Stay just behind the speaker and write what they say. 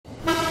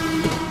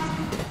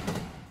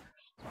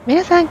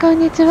皆さんこん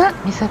にちは、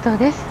みさと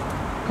です。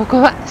こ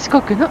こは四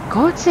国の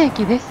高知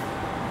駅です。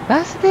バ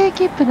ースデー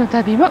きっぷの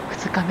旅も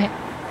2日目。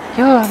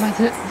今日はま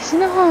ず西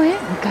の方へ向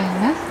かい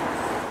ます。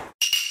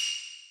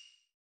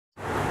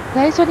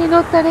最初に乗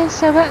った列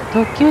車は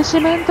特急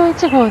四万十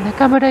1号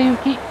中村行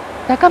き、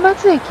高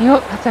松駅を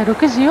朝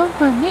6時4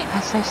分に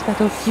発車した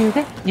特急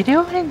で2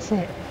両編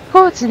成。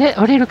高知で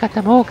降りる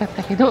方も多かっ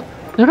たけど、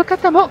乗る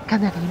方もか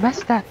なりいま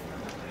した。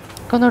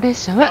この列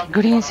車は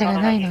グリーン車が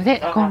ないの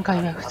で、今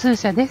回は普通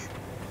車です。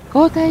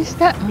交代し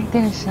た運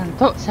転手さん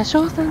と車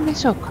掌さんで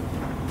しょうか。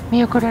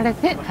見送られ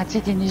て8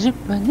時20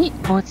分に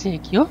高知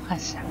駅を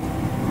発車。お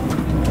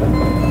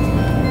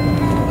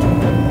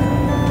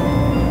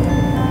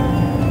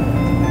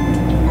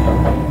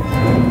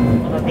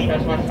待たせいた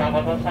しました。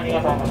ご乗車あり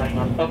がとうござい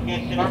ます。特急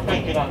四万十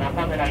1号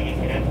中村行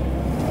きで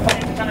す。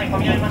車内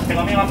混み合いまして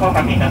ご迷惑をお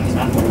かけいたし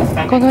ま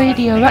す。このエ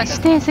リアは指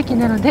定席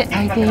なので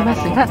空いていま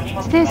すが、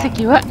指定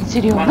席は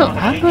1両の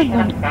半分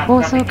のみ。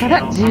放送か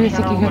ら自由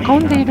席が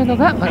混んでいるの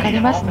がわか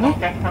りますね。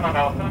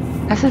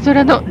朝ド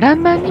ラのら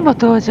んまんにも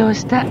登場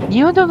した仁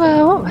淀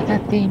川を渡っ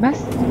ていま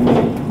す。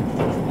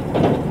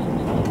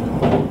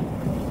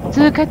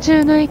通過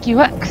中の駅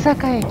は草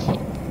加駅。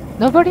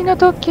上りの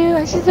特急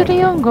足摺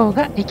4号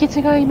が行き違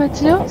い待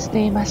ちをして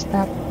いまし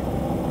た。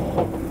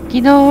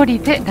昨日降り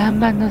てら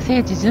んまんの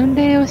聖地巡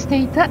礼をして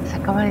いた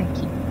佐川駅。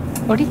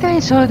降りた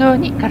い衝動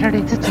に駆ら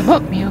れつつも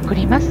見送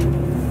ります。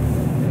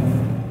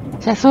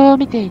車窓を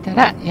見ていた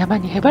ら山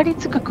にへばり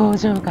つく工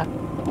場が。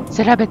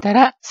調べた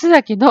ら須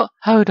崎の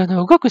ハウル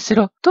の動く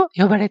城と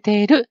呼ばれ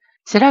ている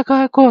白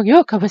川工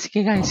業株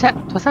式会社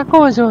土佐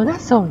工場だ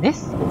そうで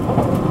す。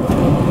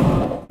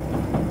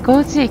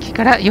高知駅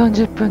から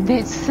40分で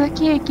須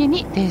崎駅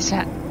に停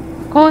車。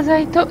鋼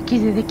材と木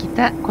ででき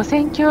た古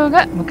線橋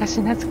が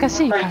昔懐か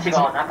しい感じ。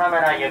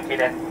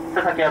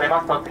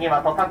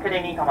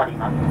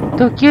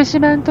特急四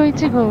万十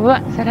1号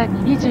はさら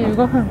に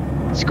25分、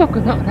四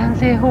国の南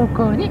西方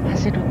向に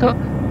走ると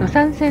予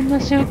讃線の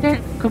終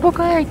点久保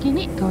川駅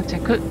に到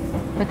着。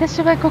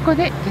私はここ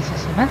で下車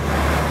します。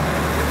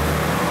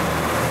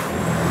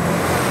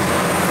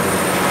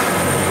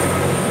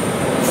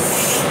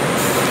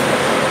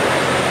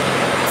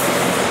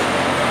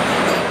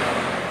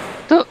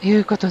とい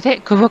うこと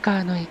で久保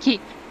川の駅、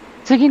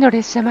次の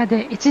列車ま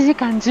で1時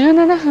間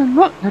17分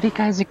も乗り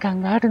換え時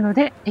間があるの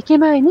で駅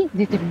前に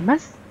出てみま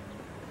す。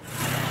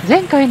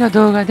前回の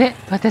動画で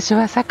私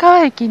は佐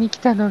川駅に来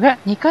たのが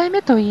2回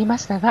目と言いま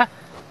したが、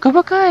久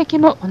保川駅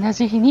も同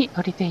じ日に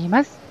降りてい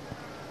ます。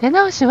出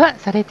直しは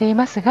されてい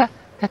ますが、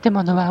建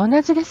物は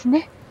同じです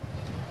ね。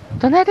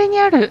隣に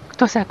ある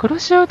土佐黒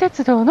潮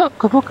鉄道の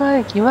久保川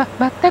駅は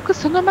全く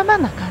そのまま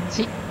な感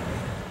じ。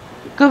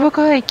久保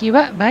川駅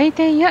は売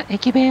店や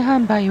駅弁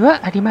販売は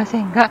ありま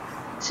せんが、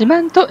四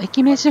万十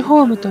駅飯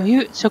ホームと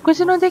いう食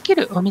事のでき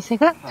るお店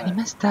があり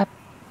ました。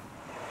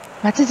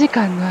待ち時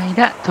間の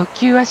間、特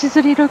急足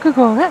摺6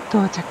号が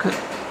到着。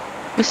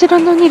後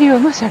ろの2両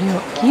の車両、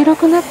黄色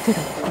くなってる。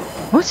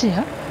もし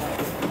や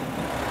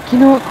昨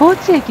日高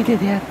知駅で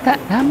出会った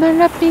らんまん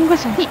ラッピング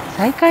車に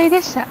再会で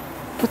した。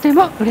とて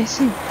も嬉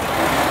しい。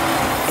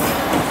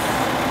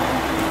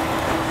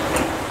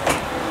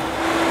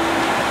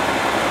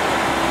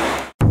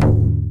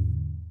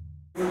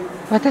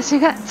私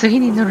が次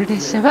に乗る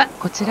列車は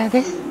こちら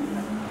です。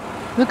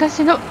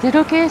昔のゼ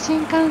ロ系新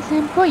幹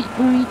線っぽい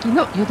雰囲気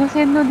の予土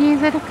線のディー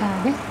ゼルカ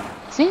ーです。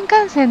新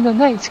幹線の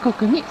ない四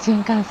国に新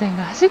幹線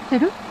が走って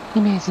る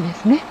イメージで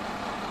すね。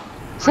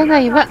車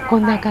内はこ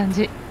んな感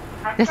じ。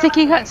座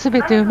席が全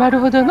て埋まる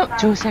ほどの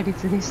乗車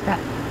率でした。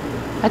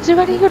8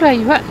割ぐら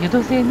いは予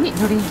土線に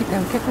乗りに来た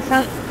お客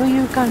さんと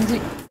いう感じ。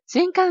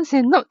新幹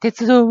線の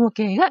鉄道模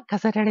型が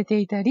飾られて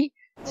いたり、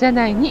車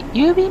内に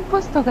郵便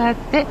ポストがあっ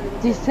て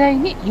実際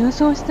に郵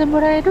送しても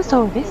らえる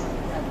そうです。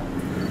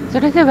そ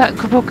れでは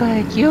久保川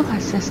駅を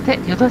発車して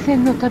予土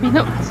線の旅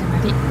の始ま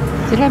り。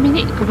ちなみ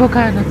に久保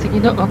川の次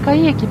の若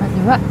井駅ま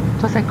では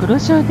土佐黒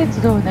潮鉄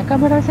道中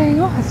村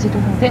線を走る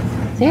ので、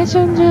青春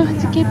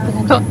18切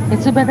符だと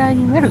別払い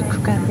になる区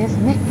間です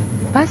ね。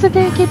バース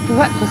デー切符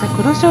は土佐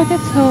黒潮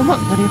鉄道も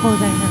乗り放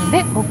題なの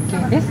で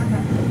OK です。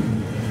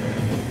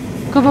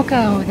久保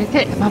川を出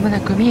て間もな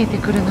く見えて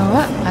くるの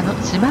はあの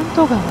四万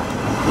十川。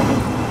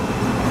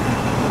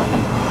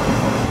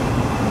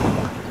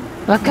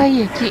若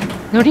井駅、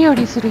乗り降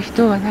りする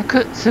人はな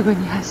くすぐ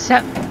に発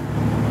車。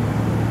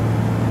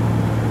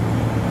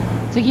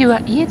次は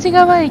家地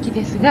川駅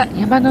ですが、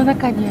山の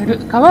中にある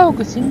川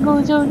奥信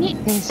号場に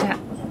停車。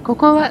こ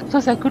こは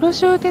土佐黒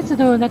潮鉄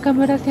道中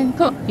村線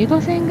と湯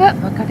戸線が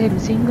分かれる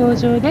信号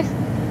場です。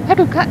は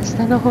るか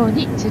下の方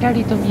にちら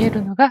りと見え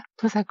るのが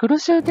土佐黒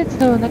潮鉄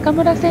道中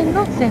村線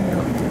の線路。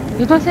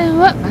湯戸線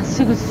はまっ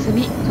すぐ進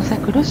み、土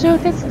佐黒潮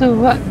鉄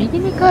道は右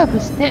にカーブ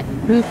して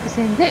ループ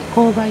線で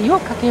勾配を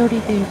駆け下り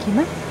て行き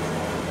ます。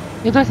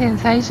湯戸線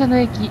最初の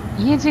駅、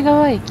家地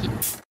川駅。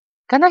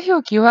かな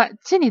表記は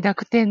地に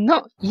濁点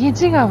の家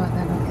地川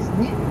なのです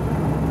ね。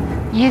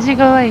家地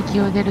川駅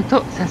を出る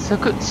と早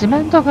速四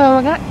万十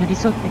川が寄り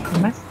添ってき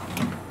ます。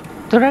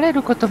取られ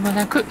ることも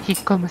なく引っ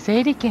込む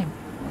整理券。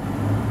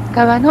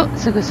川の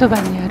すぐそば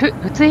にある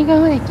宇津井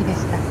川駅で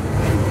した。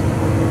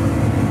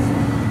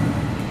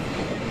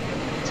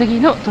次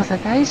の土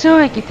佐大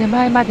正駅手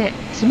前まで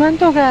四万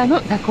十川の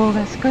蛇行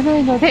が少な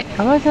いので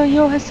川沿い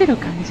を走る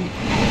感じ。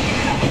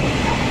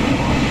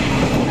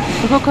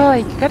窪川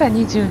駅から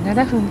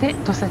27分で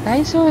土佐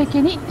大正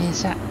駅に停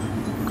車。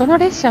この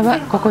列車は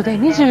ここで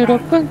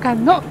26分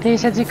間の停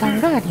車時間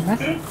がありま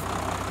す。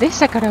列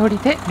車から降り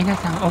て皆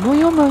さん思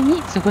い思い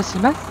に過ごし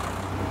ます。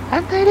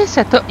反対列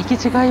車と行き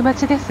違い待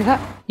ちですが、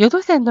予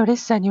土線の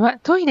列車には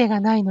トイレが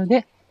ないの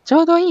で、ち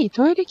ょうどいい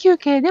トイレ休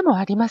憩でも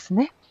あります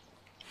ね。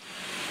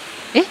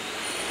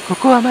こ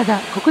こはまだ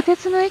国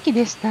鉄の駅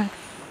でした。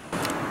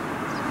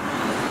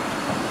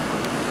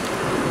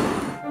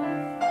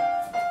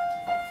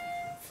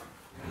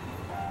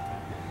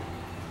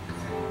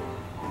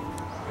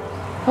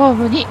ホー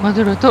ムに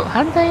戻ると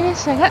反対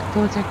列車が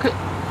到着。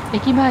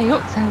駅前を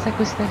散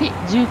策したり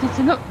充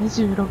実の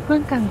26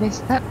分間で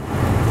した。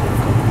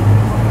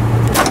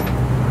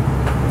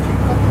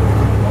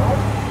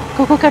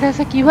ここから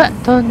先は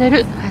トンネ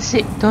ル、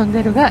橋、トン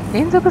ネルが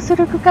連続す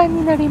る区間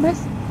になりま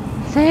す。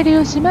清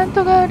流四万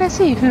十川ら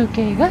しい風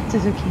景が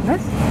続きま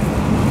す。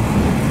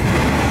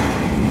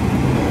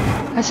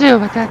橋を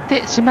渡っ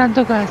て四万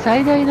十川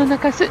最大の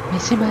中州三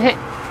島へ。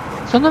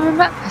そのま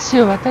ま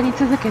橋を渡り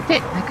続け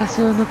て中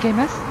州を抜け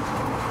ます。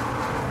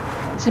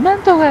四万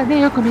十川で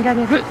よく見ら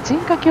れる沈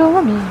下橋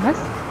も見えます。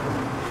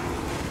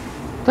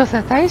土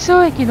佐大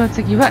正駅の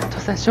次は土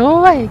佐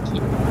昭和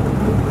駅。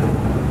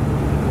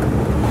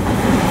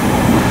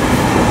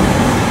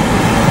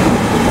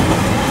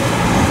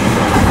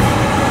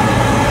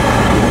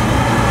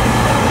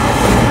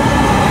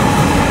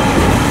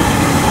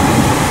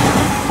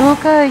大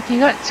川駅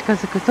が近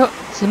づくと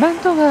四万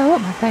十川を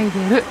またいで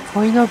いる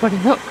鯉のぼり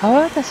の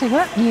川渡し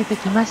が見えて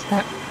きました。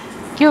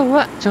今日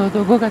はちょう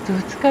ど5月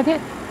2日で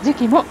時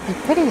期もぴっ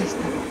たりでし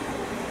た。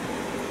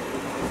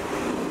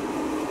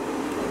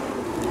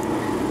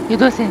予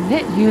土線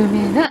で有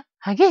名な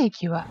萩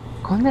駅は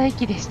こんな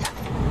駅でした。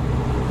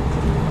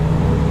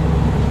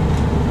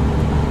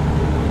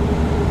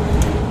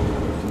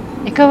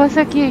江川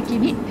崎駅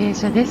に停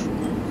車です。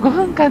5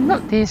分間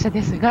の停車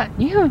ですが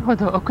2分ほ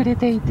ど遅れ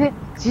ていて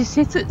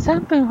実質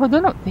3分ほ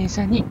どの停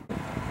車に。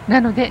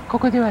なのでこ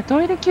こでは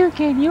トイレ休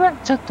憩には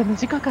ちょっと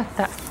短かっ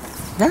た。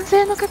男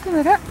性の方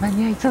なら間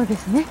に合いそうで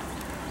すね。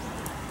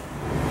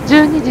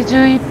12時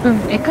11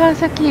分江川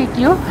崎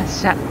駅を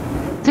発車。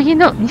次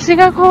の西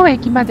賀郷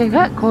駅まで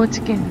が高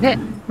知県で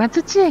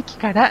松知駅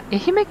から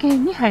愛媛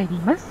県に入り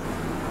ます。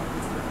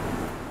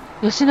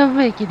吉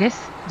信駅で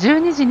す。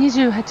12時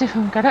28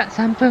分から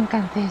3分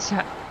間停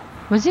車。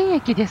無人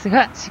駅です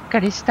がしっか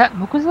りした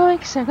木造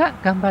駅舎が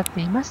頑張って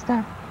いまし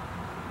た。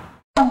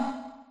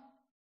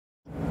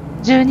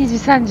12時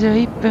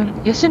31分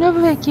吉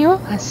信駅を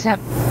発車。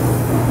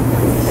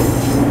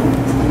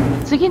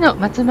次の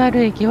松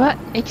丸駅は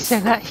駅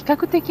舎が比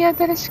較的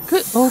新し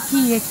く大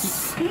きい駅。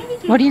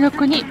森の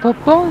国ポッ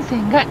ポ温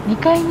泉が2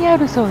階にあ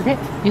るそうで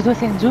湯土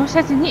線乗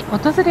車時に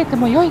訪れて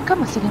も良いか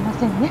もしれま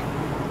せんね。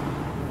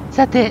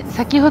さて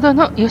先ほど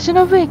の吉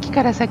信駅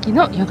から先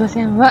の予土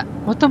線は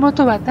もとも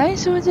とは大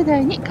正時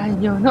代に開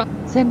業の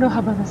線路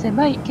幅の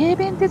狭い軽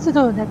便鉄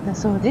道だった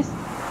そうです。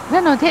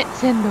なので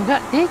線路が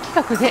低規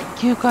格で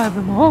急カー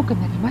ブも多く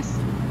なりま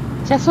す。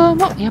車窓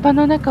も山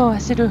の中を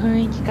走る雰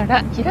囲気か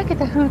ら開け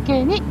た風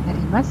景になり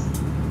ます。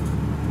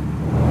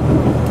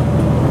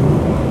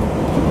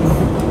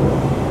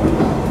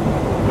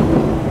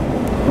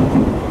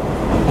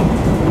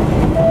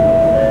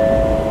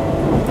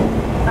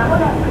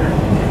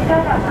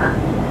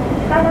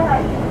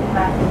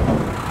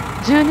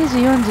12時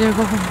45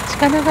分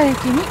近長駅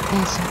に停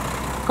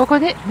車。ここ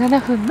で7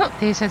分の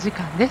停車時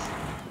間です。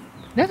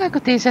長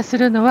く停車す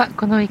るのは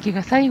この駅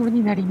が最後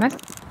になります。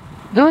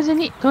同時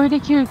にトイレ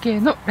休憩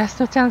のラス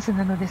トチャンス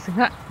なのです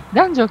が、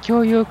男女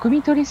共用汲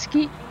み取り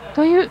式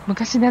という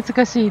昔懐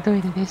かしいト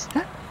イレでし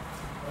た。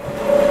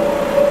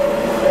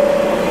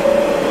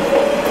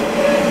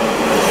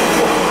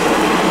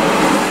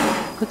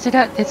こち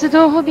ら鉄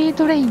道ホビー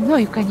トレインの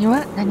床に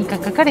は何か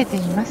書かれて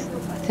います。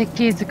設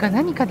計図か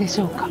何かでし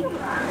ょうか。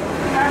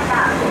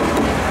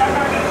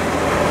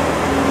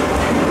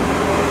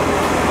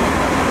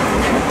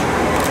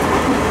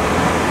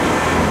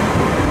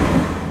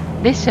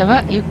列車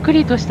はゆっく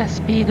りとした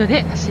スピード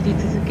で走り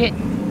続け、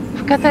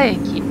深田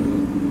駅、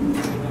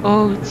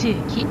大内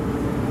駅、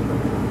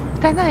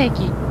二名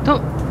駅と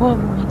ホー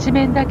ム一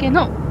面だけ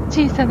の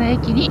小さな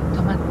駅に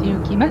止まって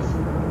行きます。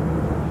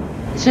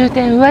終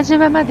点宇和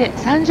島まで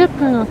30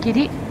分を切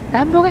り、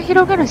田んぼが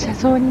広がる車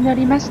窓にな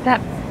りました。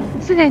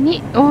すで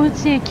に大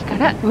内駅か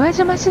ら宇和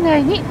島市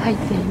内に入っ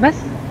ていま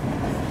す。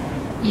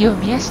伊予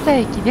宮下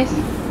駅です。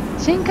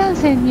新幹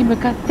線に向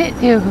かって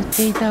手を振っ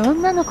ていた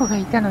女の子が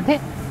いたので、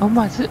思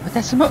わず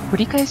私も振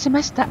り返し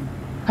ました。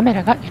カメ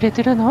ラが揺れ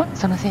てるのは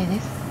そのせいで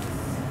す。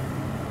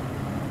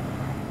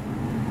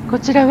こ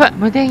ちらは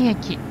無電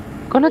駅。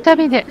この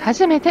旅で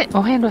初めて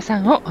お遍路さ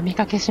んをお見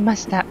かけしま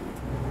した。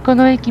こ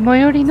の駅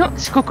最寄りの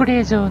四国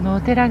霊場の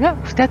お寺が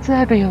2つ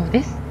あるよう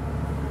です。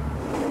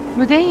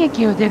無電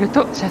駅を出る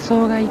と車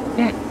窓が一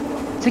変。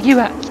次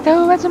は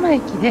北宇和島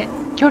駅で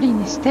距離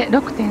にして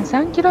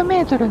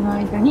 6.3km の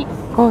間に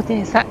高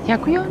低差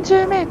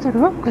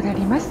 140m を下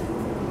ります。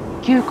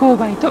急勾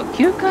配と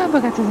急カー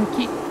ブが続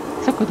き、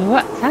速度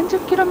は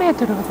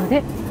 30km ほど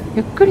で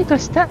ゆっくりと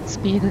したス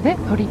ピードで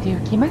降りて行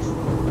きます。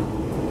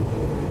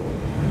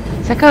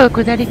坂を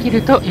下りき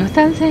ると予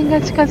算線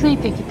が近づい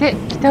てきて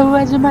北宇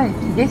和島駅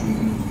です。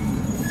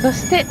そ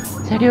して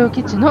車両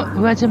基地の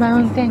宇和島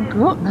運転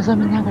区を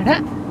望みながら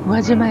宇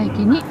和島駅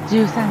に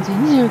13時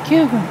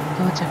29分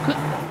到着。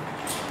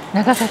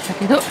長かった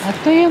けどあっ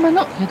という間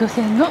の予土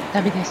線の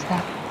旅でした。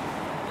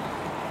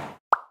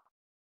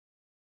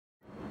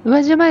宇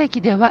和島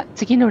駅では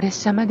次の列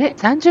車まで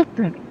30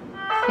分。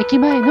駅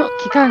前の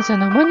機関車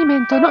のモニュメ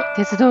ントの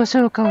鉄道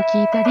唱歌を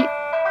聞いたり、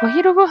お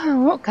昼ご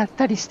飯を買っ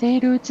たりしてい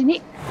るうち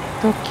に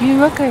特急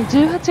和海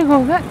18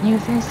号が入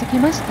線してき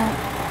ました。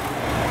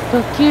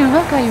特急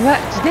和海は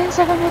自転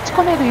車が持ち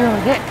込めるよ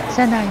うで、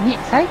車内に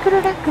サイク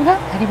ルラックが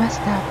ありまし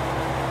た。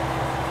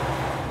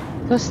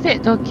そして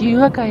特急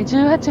和海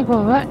18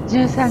号は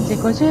13時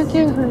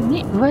59分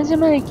に宇和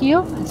島駅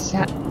を発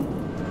車。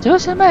乗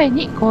車前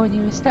に購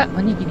入した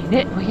おにぎり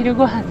でお昼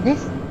ご飯で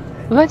す。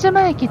宇和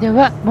島駅で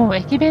はもう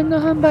駅弁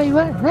の販売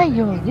はない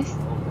ようです。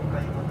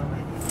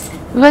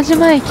宇和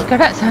島駅か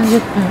ら30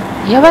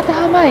分、八幡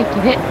浜駅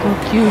で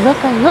特急和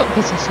海を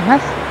下車しま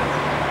す。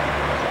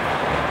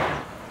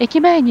駅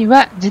前に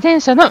は自転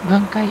車の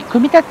分解、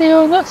組み立て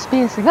用のス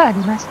ペースがあり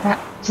ました。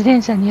自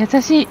転車に優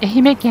しい愛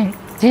媛県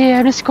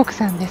JR 四国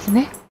さんです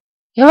ね。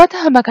八幡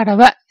浜から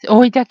は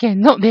大分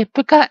県の別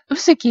府か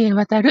臼杵へ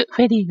渡る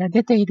フェリーが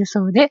出ている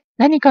そうで、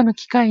何かの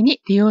機会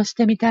に利用し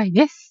てみたい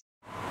です。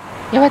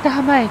八幡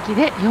浜駅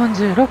で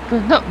46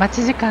分の待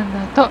ち時間の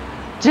後、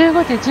15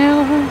時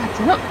15分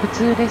発の普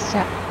通列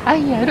車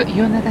愛ある伊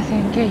予灘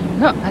線経由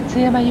の松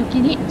山行き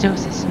に乗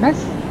車しま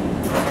す。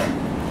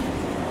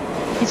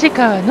肱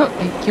川の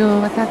鉄橋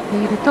を渡って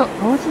いると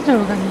大津城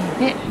が見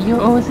えて伊予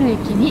大津駅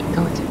に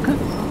到着。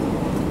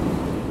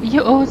伊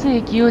予大津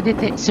駅を出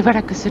てしば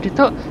らくする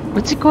と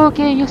内港を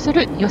経由す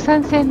る予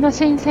讃線の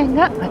新線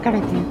が分か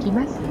れていき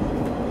ます。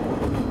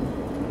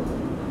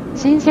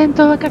新線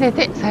と分かれ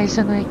て最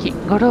初の駅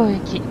五郎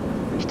駅、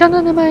人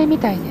の名前み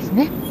たいです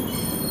ね。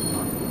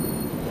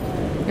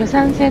予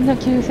讃線の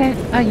旧線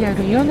愛あ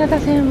る伊予灘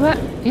線は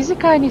肱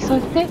川に沿っ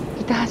て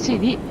ひた走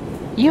り、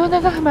伊予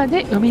長浜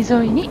で海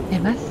沿いに出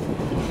ます。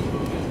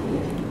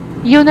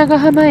伊予長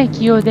浜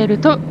駅を出る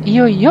とい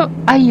よいよ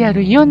愛あ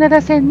る伊予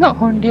灘線の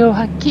本領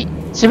発揮。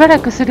しばら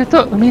くする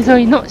と海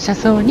沿いの車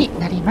窓に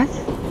なりま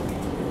す。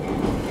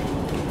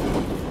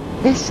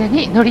列車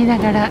に乗りな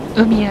がら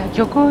海や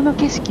漁港の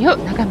景色を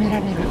眺めら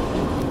れる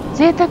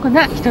贅沢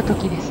なひとと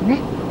きですね。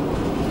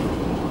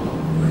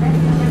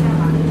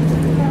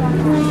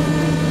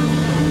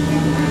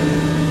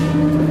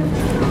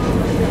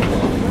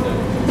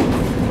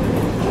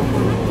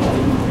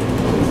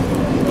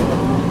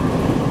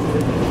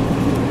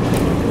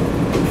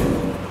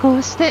こ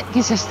うして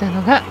下車した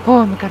のがホ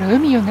ームから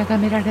海を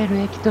眺められる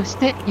駅とし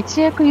て一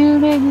躍有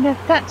名になっ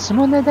た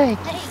下灘駅。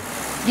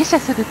下車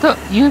すると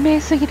有名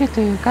すぎる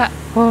というか、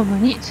ホーム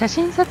に写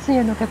真撮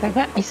影の方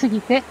がいす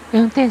ぎて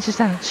運転手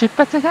さん出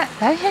発が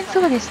大変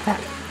そうでした。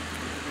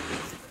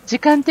時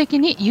間的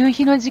に夕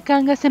日の時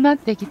間が迫っ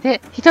てき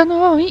て人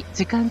の多い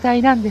時間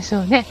帯なんでし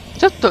ょうね。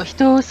ちょっと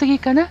人多すぎ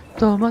かな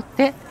と思っ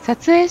て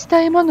撮影し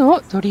たいもの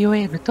を撮り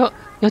終えると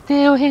予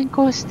定を変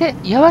更して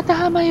八幡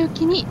浜行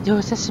きに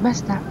乗車しま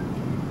した。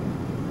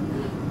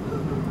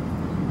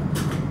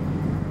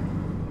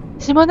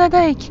下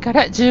灘駅か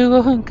ら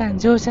15分間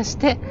乗車し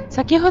て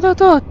先ほど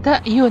通っ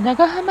た伊予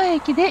長浜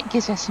駅で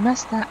下車しま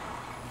した。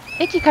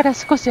駅から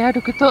少し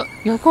歩くと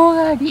漁港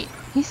があり、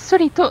ひっそ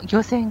りと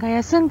漁船が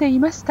休んでい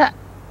ました。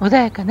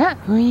穏やかな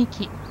雰囲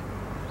気。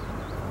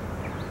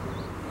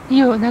伊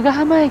予長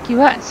浜駅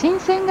は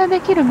新線がで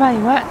きる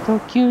前は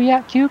特急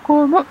や急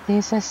行も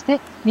停車して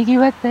賑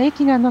わった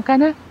駅なのか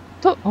な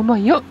と思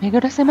いを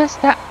巡らせまし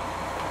た。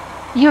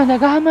伊予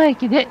長浜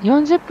駅で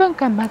40分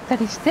間待った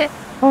りして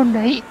本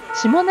来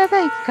下灘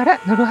駅から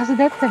乗るはず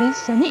だった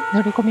列車に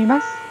乗り込み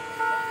ます。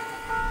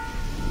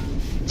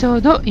ちょ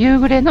うど夕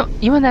暮れの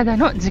伊予灘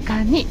の時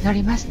間に乗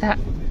りました。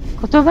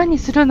言葉に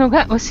するの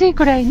が惜しい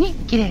くらいに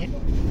綺麗。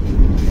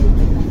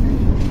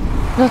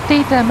乗って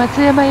いた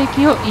松山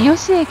駅を伊予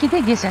市駅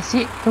で下車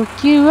し、特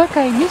急和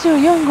海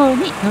24号に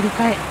乗り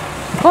換え、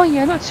今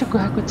夜の宿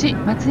泊地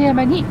松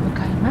山に向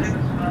かいます。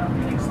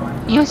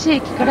伊予市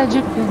駅から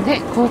10分で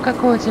高架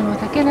工事も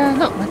竹縄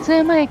の松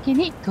山駅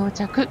に到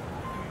着。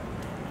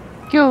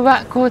今日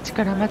は高知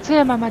から松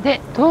山ま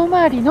で遠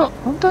回りの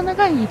本当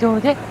長い移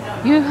動で、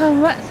夕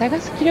飯は探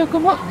す気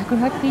力もなく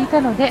なっていた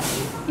ので、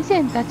以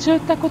前立ち寄っ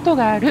たこと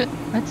がある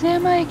松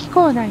山駅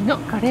構内の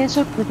カレー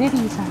ショップデリ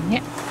ーさん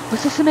へお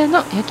すすめ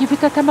の焼き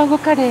豚卵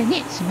カレーに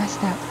しまし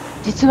た。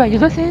実は予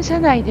土線車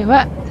内で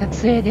は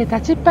撮影で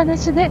立ちっぱな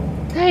しで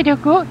体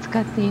力を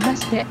使っていま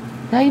して、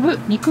だいぶ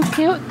肉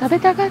気を食べ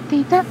たがって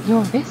いた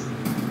ようです。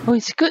美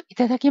味しくい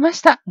ただきま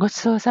した。ごち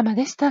そうさま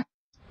でした。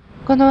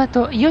この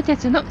後、伊予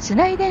鉄の市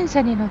内電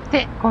車に乗っ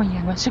て今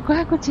夜の宿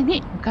泊地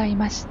に向かい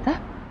ました。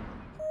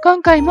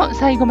今回も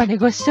最後まで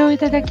ご視聴い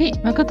ただき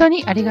誠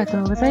にありがと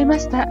うございま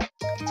した。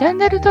チャン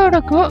ネル登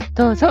録を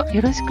どうぞ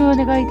よろしくお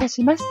願いいた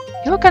します。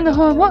評価の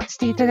方もし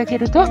ていただけ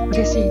ると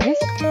嬉しいで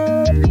す。